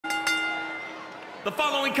The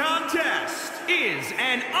following contest is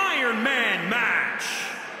an Iron Man match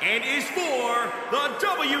and is for the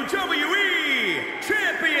WWE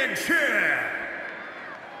Championship.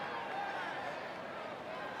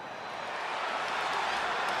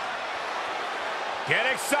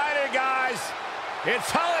 Get excited, guys.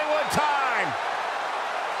 It's Hollywood time.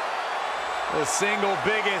 The single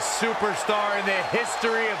biggest superstar in the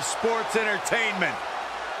history of sports entertainment.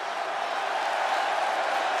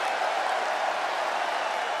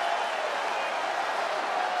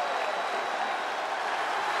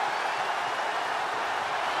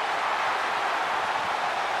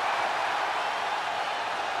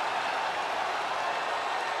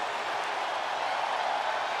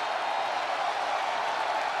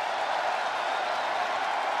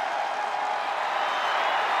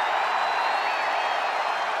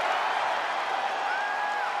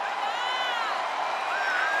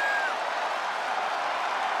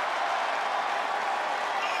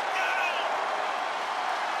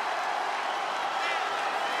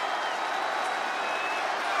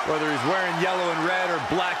 Whether he's wearing yellow and red or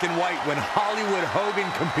black and white, when Hollywood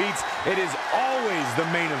Hogan competes, it is always the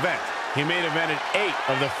main event. He main evented 8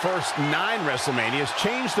 of the first 9 WrestleManias,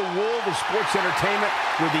 changed the world of sports entertainment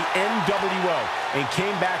with the NWO, and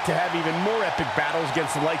came back to have even more epic battles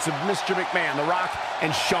against the likes of Mr. McMahon, The Rock,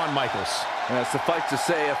 and Shawn Michaels. Suffice to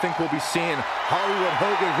say, I think we'll be seeing Hollywood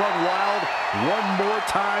Hogan run wild one more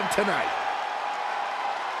time tonight.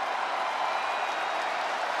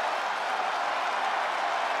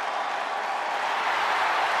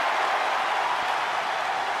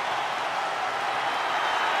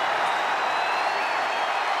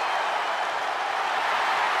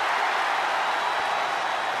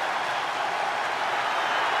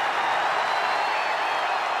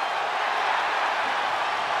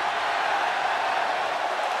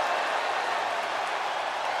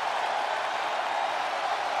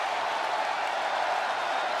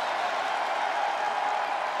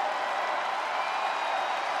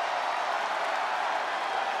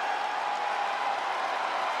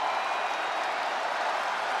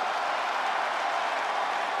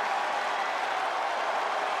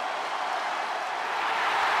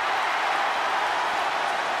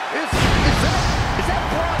 Is that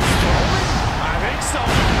Braun Strowman? I think so.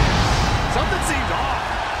 Something seems off.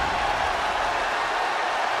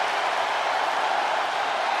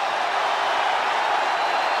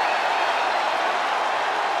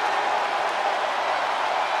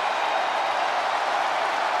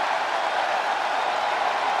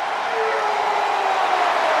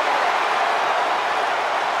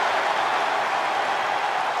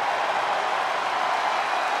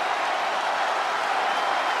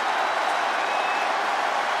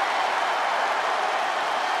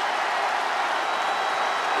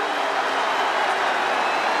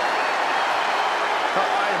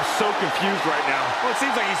 So confused right now. Well, it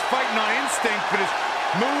seems like he's fighting on instinct, but his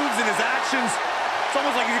moves and his actions, it's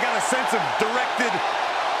almost like he's got a sense of directed,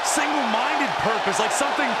 single-minded purpose, like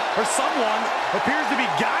something or someone appears to be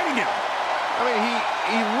guiding him. I mean,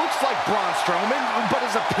 he looks like Braun Strowman, but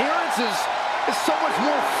his appearance is so much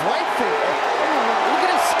more frightful. Look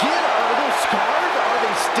at his skin. Are those scars? Are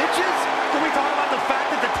they stitches? Can we talk about the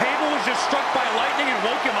fact that the table was just struck by lightning and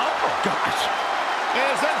woke him up? Oh, gosh. And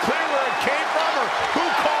is that clear where it came from, or who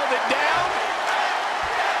called it down?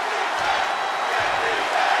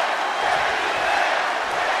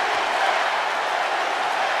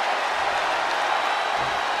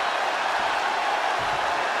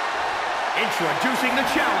 Introducing the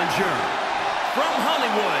challenger from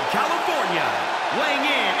Hollywood, California, weighing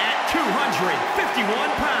in at 251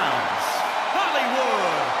 pounds,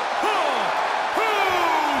 Hollywood Hogan!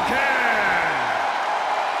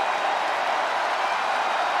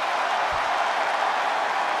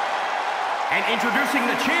 And introducing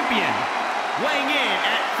the champion, weighing in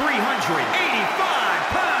at 385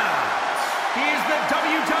 pounds, he is the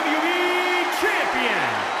WWE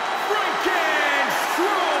Champion,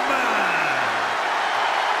 Strowman.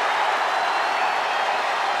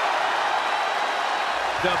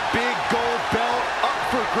 The big gold belt up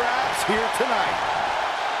for grabs here tonight.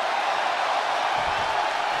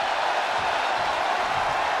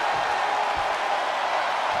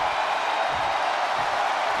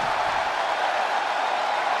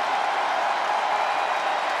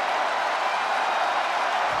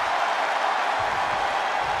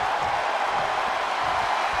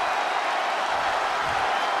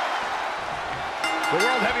 The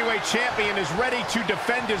World Heavyweight Champion is ready to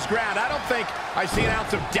defend his ground. I don't think I see an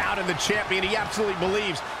ounce of doubt in the champion. He absolutely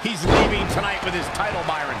believes he's leaving tonight with his title,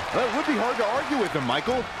 Byron. Well, it would be hard to argue with him,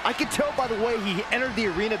 Michael. I could tell by the way he entered the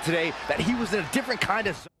arena today that he was in a different kind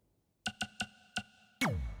of zone.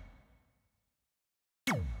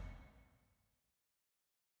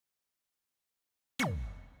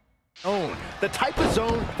 Zone, the type of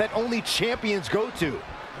zone that only champions go to.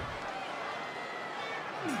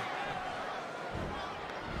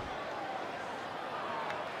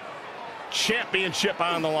 Championship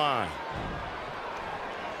on the line.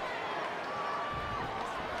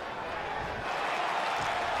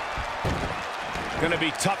 Gonna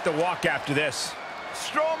be tough to walk after this.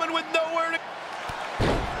 Strowman with nowhere to...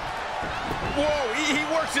 Whoa, he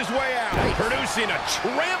works his way out. Nice. Producing a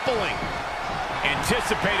trampling.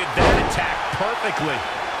 Anticipated that attack perfectly.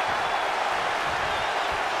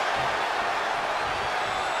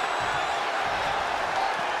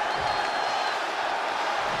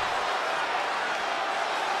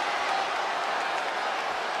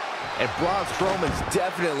 And Braun Strowman's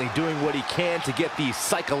definitely doing what he can to get the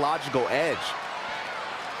psychological edge.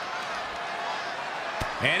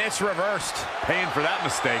 And it's reversed. Paying for that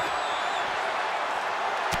mistake.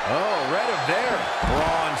 Oh, read him there.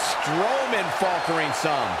 Braun Strowman faltering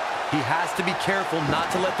some. He has to be careful not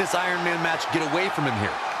to let this Iron Man match get away from him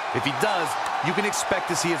here. If he does, you can expect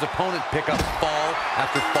to see his opponent pick up fall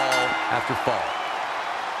after fall after fall.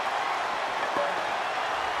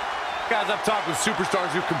 Guys, I've talked with superstars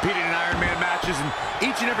who've competed in Iron Man matches, and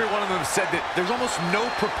each and every one of them have said that there's almost no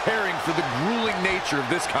preparing for the grueling nature of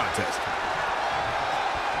this contest.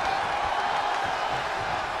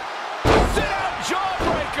 Sit-out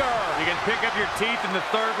jawbreaker! You can pick up your teeth in the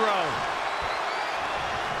third row.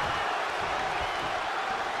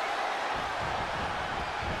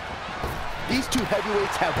 These two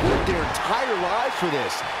heavyweights have worked their entire lives for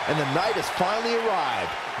this, and the night has finally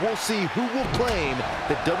arrived. We'll see who will claim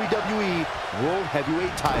the WWE World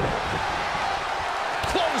Heavyweight title.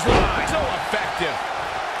 Clothesline! So effective.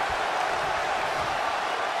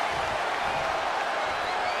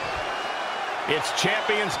 It's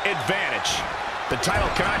champion's advantage. The title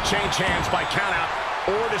cannot change hands by countout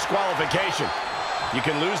or disqualification. You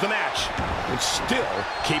can lose the match and still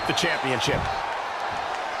keep the championship.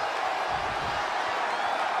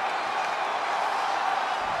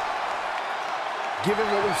 Given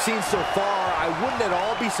what we've seen so far, I wouldn't at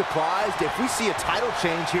all be surprised if we see a title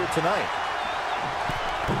change here tonight.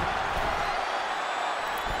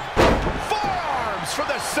 Forearms for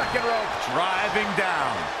the second rope. Driving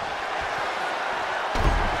down.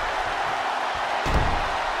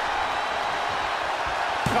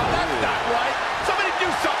 No, that's not right. Somebody do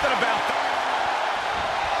something about that.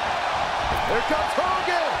 There comes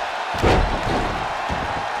Hogan.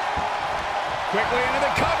 Quickly into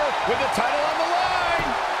the cover with the title on the line.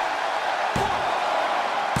 1,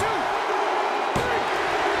 2, 3.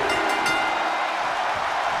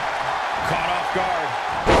 Caught off guard.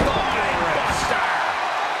 Buster.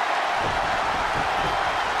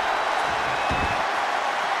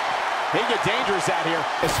 They get dangerous out here,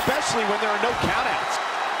 especially when there are no countouts.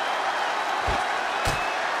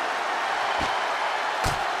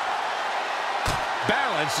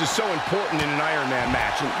 Balance is so important in an Iron Man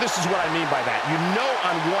match, and this is what I mean by that. You know,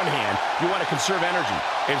 on one hand, you want to conserve energy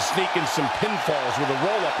and sneak in some pinfalls with a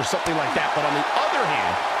roll-up or something like that, but on the other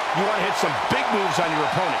hand, you want to hit some big moves on your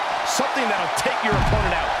opponent, something that'll take your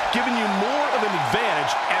opponent out, giving you more of an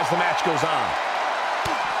advantage as the match goes on.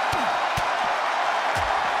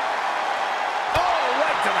 Oh,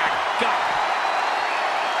 right to the gut.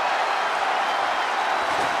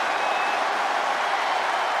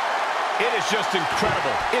 It is just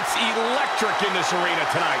incredible. It's electric in this arena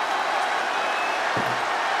tonight.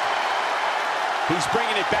 He's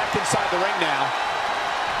bringing it back inside the ring now.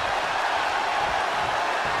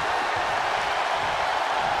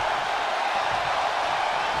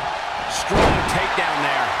 Strong takedown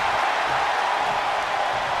there.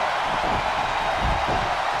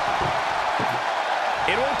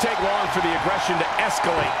 It won't take long for the aggression to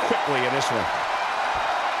escalate quickly in this one.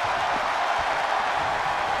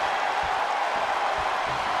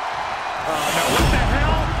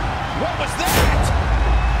 What was that?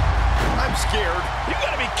 I'm scared. You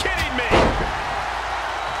gotta be kidding me.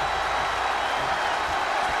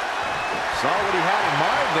 Saw what he had in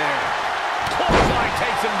mind there. Clothesline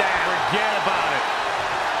takes him down. Forget about it.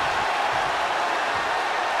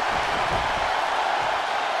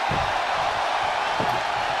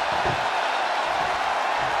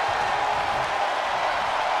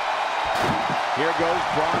 Here goes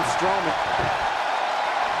Braun Strowman.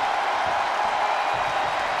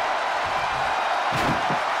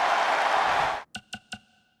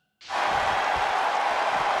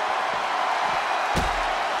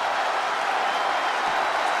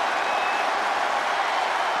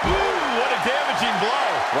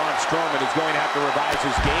 Braun Strowman is going to have to revise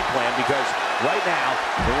his game plan because right now,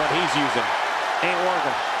 the one he's using ain't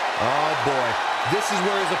working. Oh, boy. This is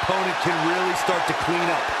where his opponent can really start to clean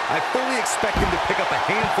up. I fully expect him to pick up a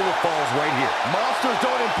handful of falls right here. Monsters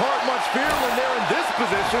don't impart much fear when they're in this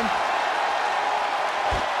position.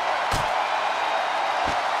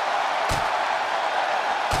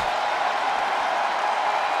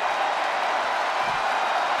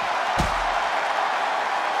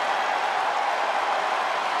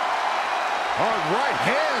 Hard right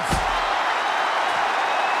hands.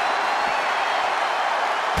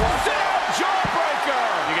 Sit-up jawbreaker.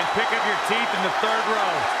 You can pick up your teeth in the third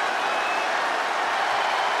row.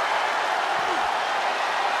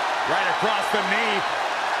 Right across the knee.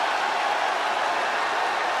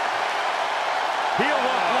 Heel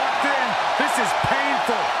hook locked in. This is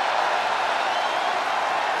painful.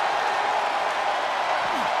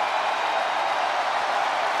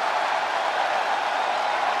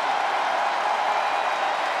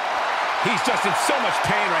 He's just in so much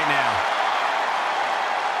pain right now.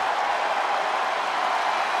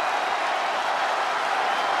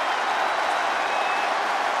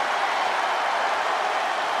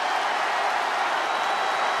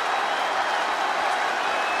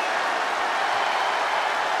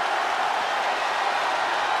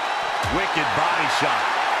 Wicked body shot.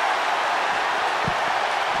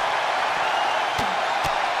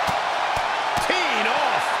 Teeing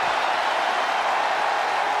off.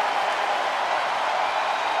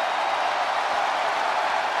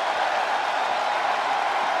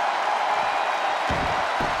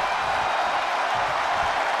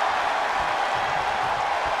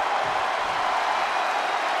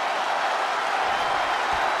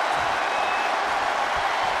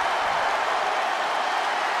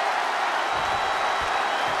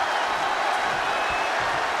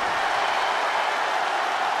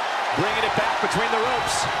 Bringing it back between the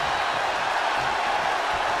ropes.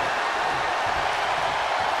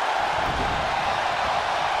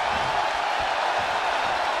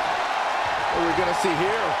 What are we going to see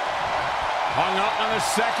here? Hung up on the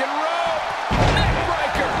second rope.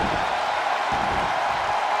 Neckbreaker.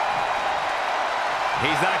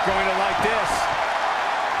 He's not going to like this.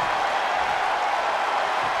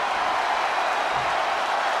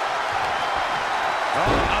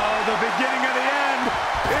 Uh-oh, the beginning of the end.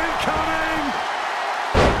 Incoming!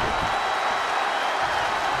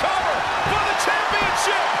 Cover for the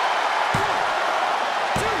championship!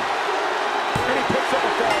 And he picks up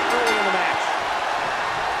a fall early in the match.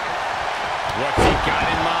 What's he got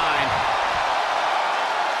in mind?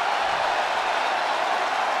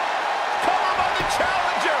 Cover by the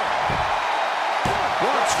challenger!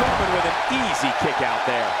 Braun Strowman with an easy kick out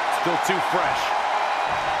there. Still too fresh.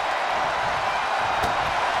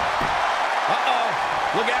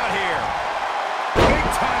 Look out here. Big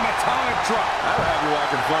time atomic drop. That'll have you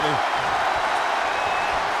acting funny.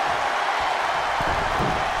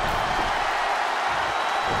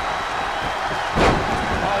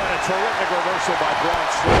 Oh, and a terrific reversal by Braun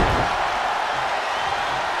Strowman.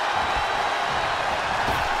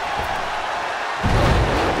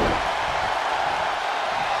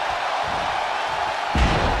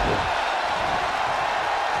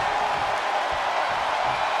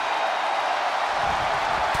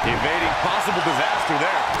 Evading possible disaster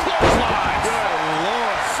there. Clothesline. Good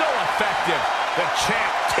Lord. So effective. The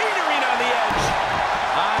champ teetering on the edge.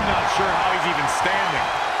 I'm not sure how he's even standing.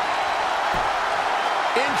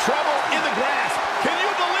 In trouble in the grasp. Can you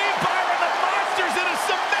believe, Byron, the monster's in a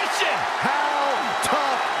submission? How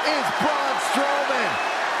tough is Braun Strowman?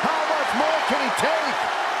 How much more can he take?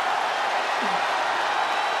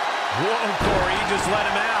 Whoa, Corey, you just let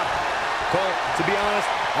him out. Cole, to be honest,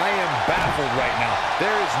 I am baffled right now.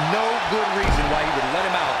 There is no good reason why he would let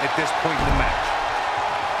him out at this point in the match.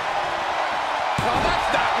 Oh, that's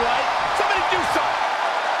not right. Somebody do something.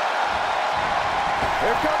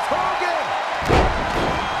 Here comes Hogan.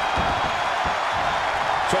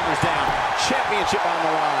 Shoulders down. Championship on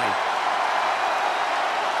the line.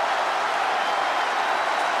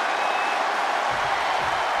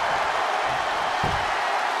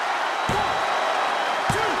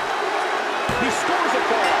 He scores a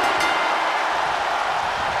ball.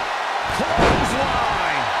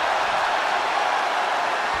 Clothesline.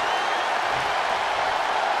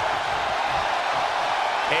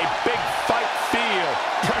 A big fight feel.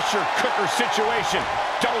 Pressure cooker situation.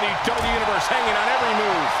 WWE Universe hanging on every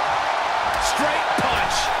move. Straight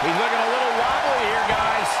punch. He's looking a little wobbly here,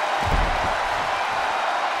 guys.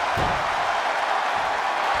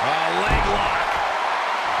 A leg lock.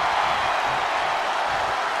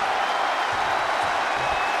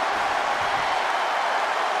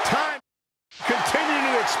 Time continuing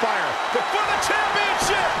to expire. For the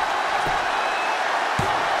championship.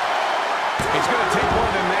 It's going to take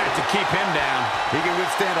more than that to keep him down.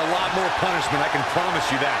 stand a lot more punishment, I can promise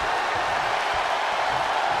you that.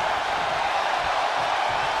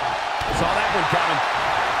 Saw that one coming.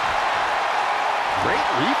 Great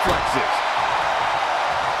reflexes.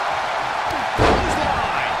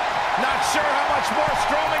 Clothesline. Not sure how much more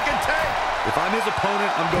Strowman can take. If I'm his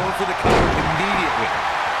opponent, I'm going for the cover immediately.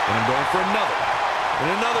 And I'm going for another. And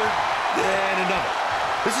another. And another.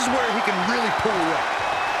 This is where he can really pull away.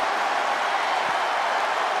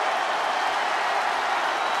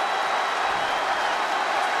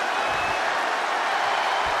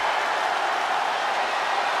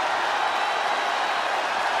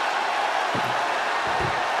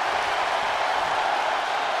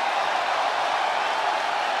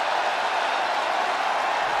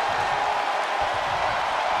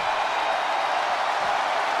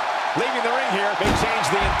 Leaving the ring here may change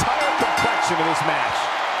the entire complexion of this match.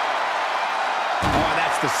 Oh, and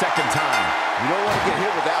that's the second time. You don't want to get hit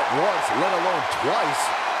with that once, let alone twice.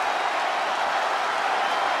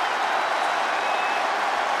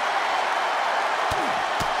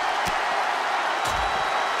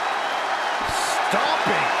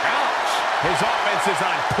 Stomping, ouch. His offense is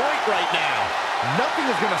on point right now. Nothing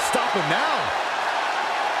is going to stop him now.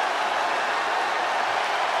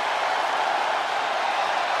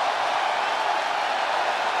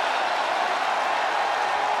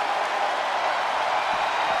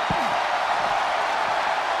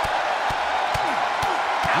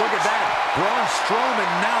 Look at that. Braun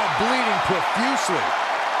Strowman now bleeding profusely.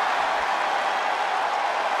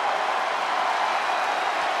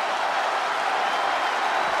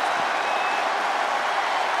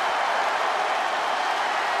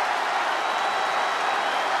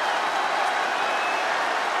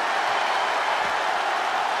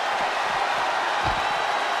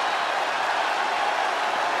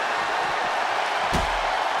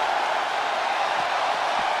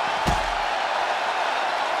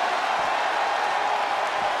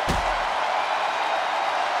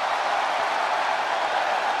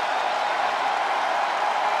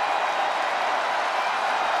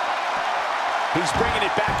 He's bringing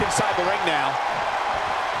it back inside the ring now.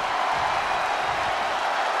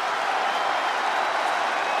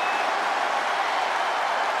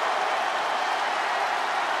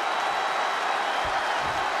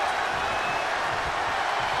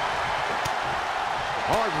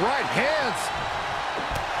 Hard right hands.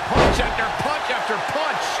 Punch after punch after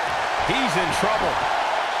punch. He's in trouble.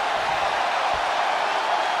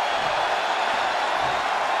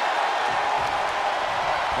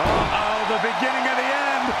 The beginning of the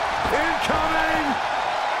end. Incoming.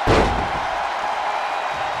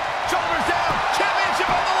 Shoulders down. Championship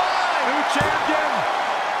on the line. New champion.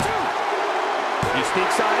 He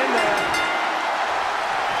sneaks on in there.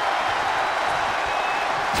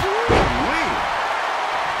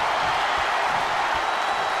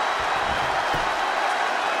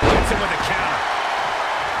 Gets him with a counter.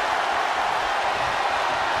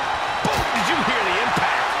 Boom! Did you hear the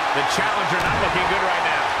impact? The challenger not looking good right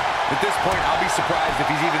now. At this point, I'll be surprised if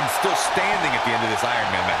he's even still standing at the end of this Iron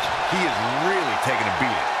Man match. He is really taking a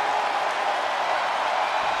beating.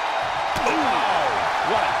 Oh,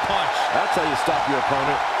 what a punch. That's how you stop your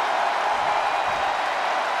opponent.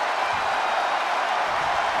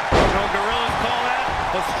 You know, Gorillas call that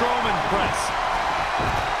the Strowman press.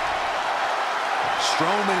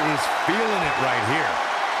 Strowman is feeling it right here.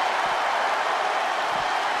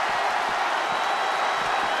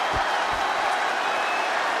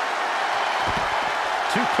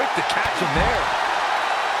 Too quick to catch him there.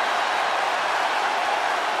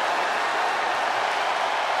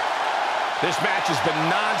 This match has been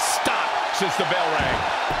non-stop since the bell rang.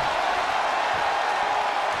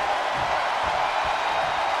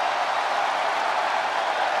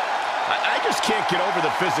 I just can't get over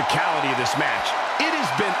the physicality of this match. It has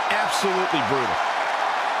been absolutely brutal.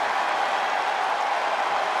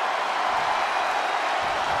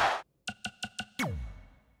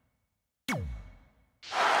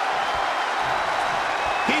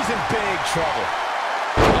 He's in big trouble.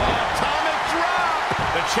 Atomic drop!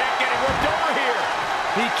 The champ getting worked over here.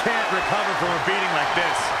 He can't recover from a beating like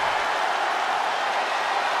this.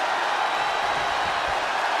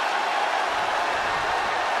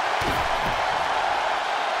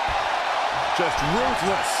 Just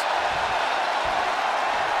ruthless.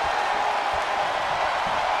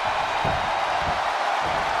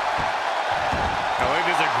 I like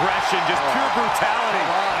his aggression, just pure brutality.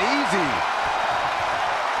 Come on, easy.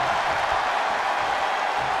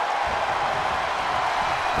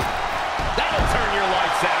 That'll turn your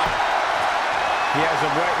lights out. He has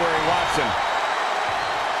him right where he wants him.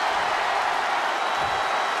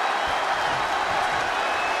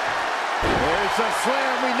 There's a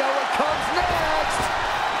slam. We know what comes next.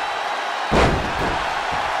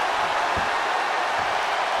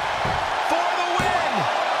 For the win!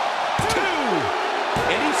 2!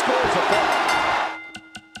 And he scores a point.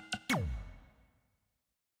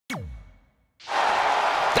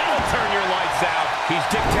 That'll turn your lights out. He's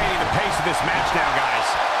dictating the pace of this match now, guys.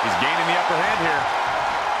 He's gaining the upper hand here.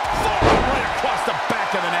 Forearm right across the back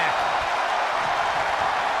of the neck.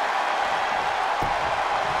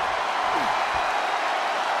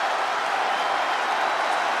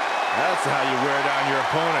 That's how you wear down your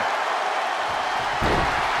opponent.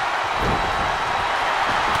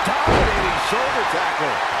 Dominating shoulder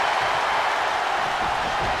tackle.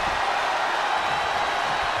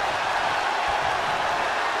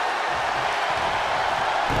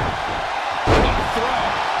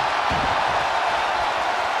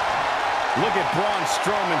 Look at Braun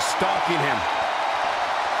Strowman stalking him.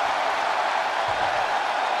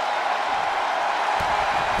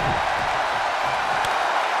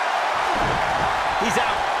 He's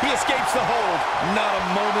out. He escapes the hold. Not a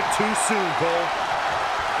moment too soon, Cole.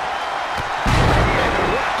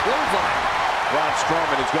 What a clothesline. Braun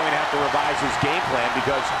Strowman is going to have to revise his game plan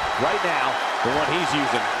because right now, the one he's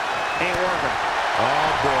using ain't working. Oh,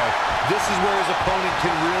 boy. This is where his opponent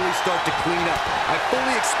can really start to clean up. I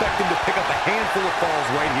fully expect him to pick up a handful of falls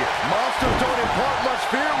right here. Monsters don't impart much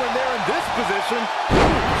fear when they're in this position.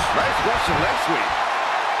 Nice Russian leg sweep.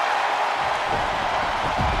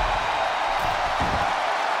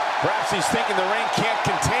 Perhaps he's thinking the ring can't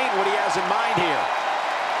contain what he has in mind here.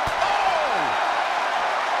 Oh!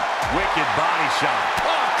 Wicked body shot.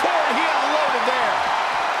 Oh, Corey, he unloaded there.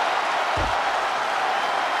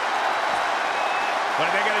 What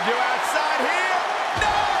are they going to do outside here?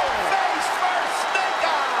 No! Face first, snake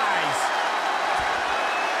eyes!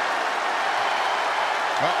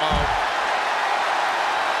 Uh-oh.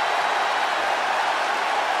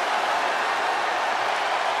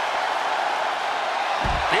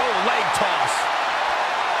 Oh, leg toss.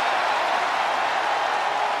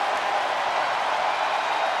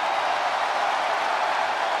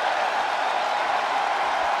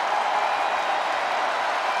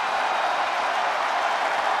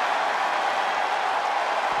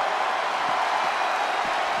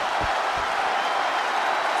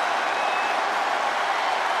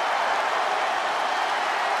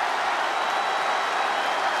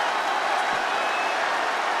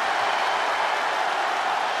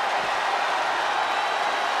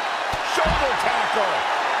 Shoulder tackle.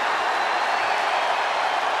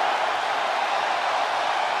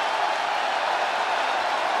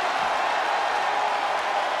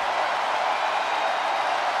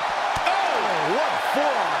 Oh, what a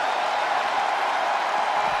forearm.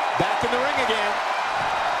 Back in the ring again.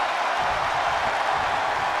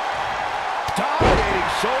 Dominating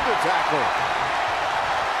shoulder tackle.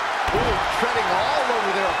 Ooh, treading all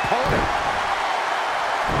over their opponent.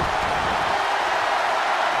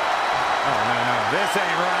 Oh, no. This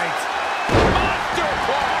ain't right. Monster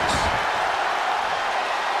clutch.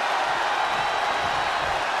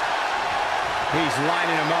 He's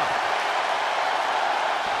lining him up.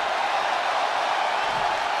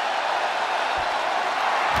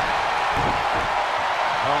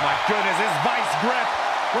 Oh, my goodness. His vice grip.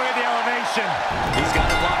 Look at the elevation. He's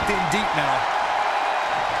got it locked in deep now.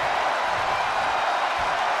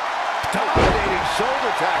 Dominating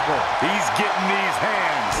shoulder tackle. He's getting these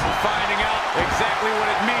hands. Finding out exactly what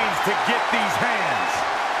it means to get these hands.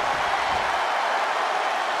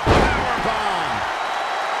 Powerbomb.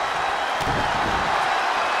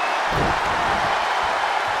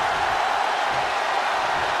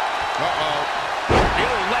 Uh-oh. The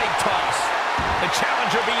old leg toss. The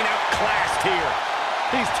challenger being outclassed here.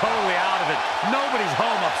 He's totally out of it. Nobody's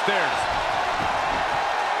home upstairs.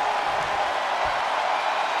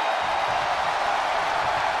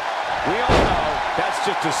 We all know that's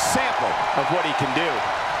just a sample of what he can do.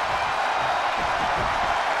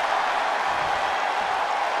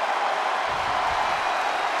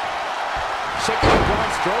 Checking out Braun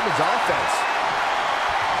Strowman's offense.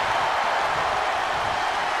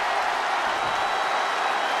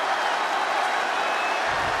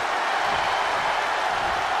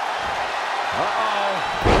 Uh-oh.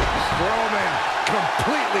 Strowman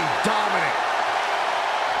completely dominant.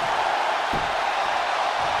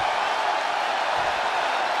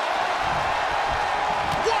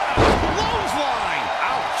 What a clothesline.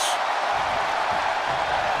 Ouch.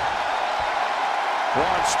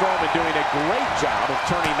 Braun Strowman doing a great job of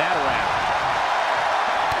turning that around.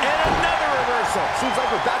 And another reversal. Seems like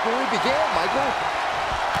we're back where we began, Michael.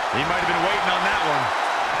 He might have been waiting on that one.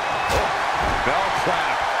 Bell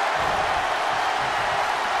clap.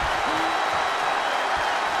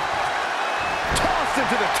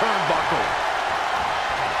 turnbuckle.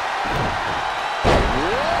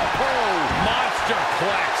 Whoa! Monster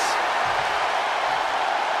Plex.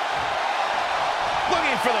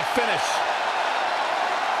 Looking for the finish.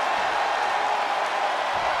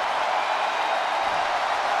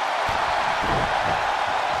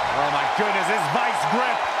 Oh my goodness, his vice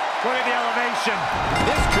grip. Look at the elevation.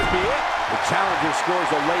 This could be it. The challenger scores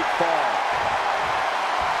a late fall.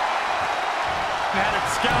 Had it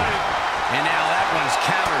scouted. And now that one's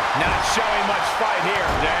countered. Not showing much fight here.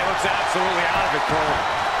 Yeah, he looks absolutely out of it, Cole.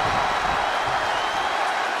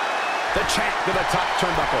 The champ to the top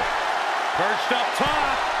turnbuckle. Perched up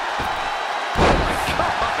top. Oh my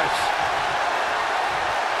gosh.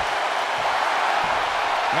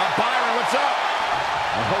 Now Byron, what's up?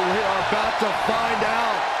 Oh, we are about to find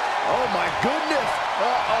out. Oh my goodness.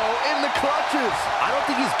 Uh-oh, in the clutches. I don't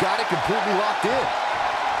think he's got it completely locked in.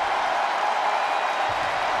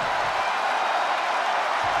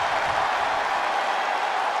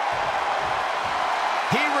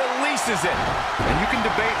 He releases it. And you can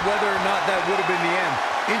debate whether or not that would have been the end.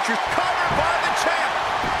 Covered by the champ.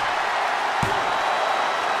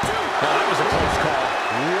 Oh, that was a close call.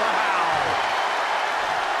 Wow.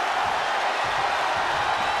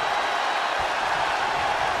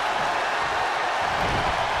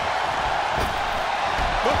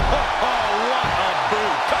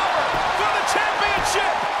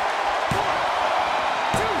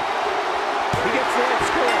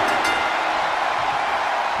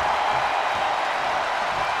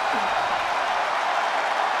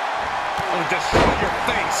 Destroy your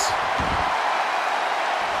face.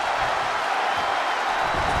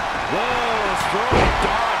 Whoa, Strowman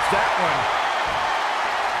dodged that one.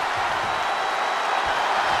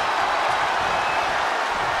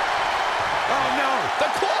 Oh no, the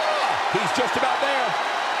claw! He's just about there.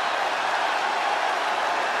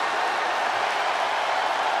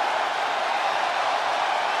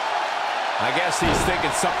 I guess he's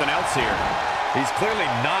thinking something else here. He's clearly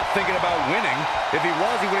not thinking about winning. If he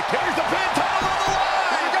was, he would have carried the pin. Title on the line.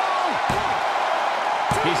 Here we go.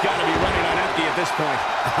 He's got to be running on empty at this point.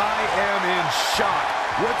 I am in shock.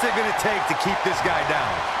 What's it going to take to keep this guy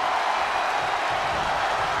down?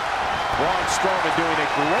 Braun Strowman doing a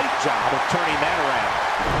great job of turning that around.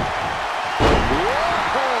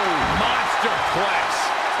 Whoa! Monster Plex.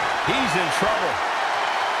 He's in trouble.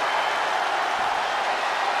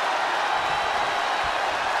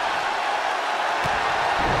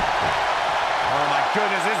 Oh my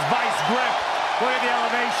goodness, his vice grip. Look at the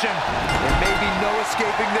elevation. There may be no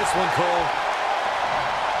escaping this one, Cole.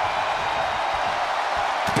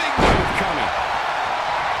 Big move coming.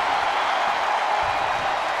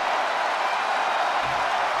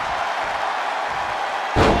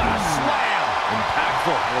 What a slam.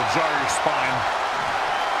 Impactful. Will jar your spine.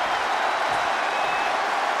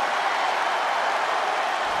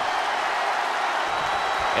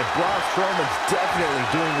 And Braun Strowman's definitely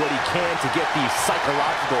doing what he can to get the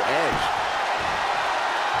psychological edge.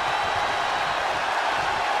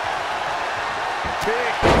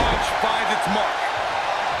 Big punch finds its mark.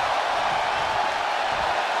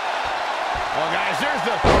 Oh, guys, there's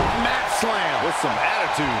the mat slam. With some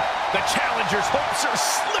attitude. The challenger's hopes are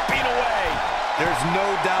slipping away. There's no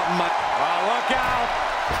doubt in my... Oh, look out.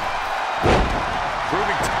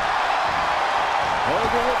 Proving...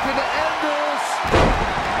 Hogan looking to end this.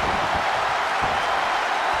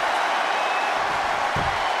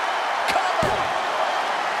 Cover.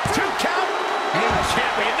 2 count. New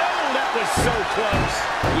champion. No, that was so close.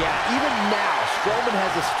 Yeah, even now, Strowman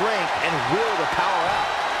has the strength and will to power out.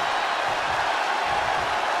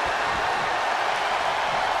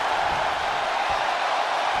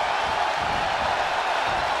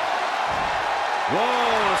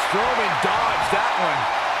 Whoa, Strowman dodged that one.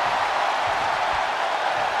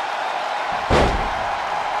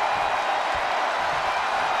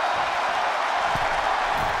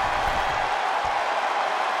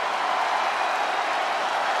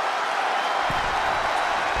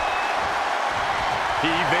 He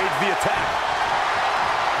evades the attack.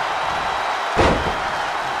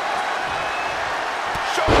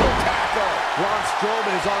 Shoulder tackle. Braun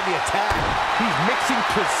Strowman is on the attack. He's mixing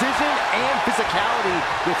precision and physicality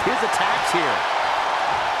with his attacks here.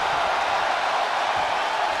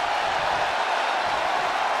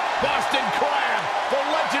 Boston Crab, the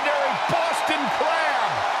legendary Boston Crab.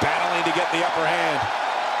 Battling to get the upper hand.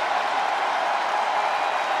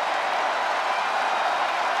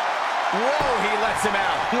 Whoa, he lets him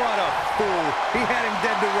out. What a fool. He had him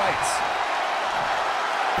dead to rights.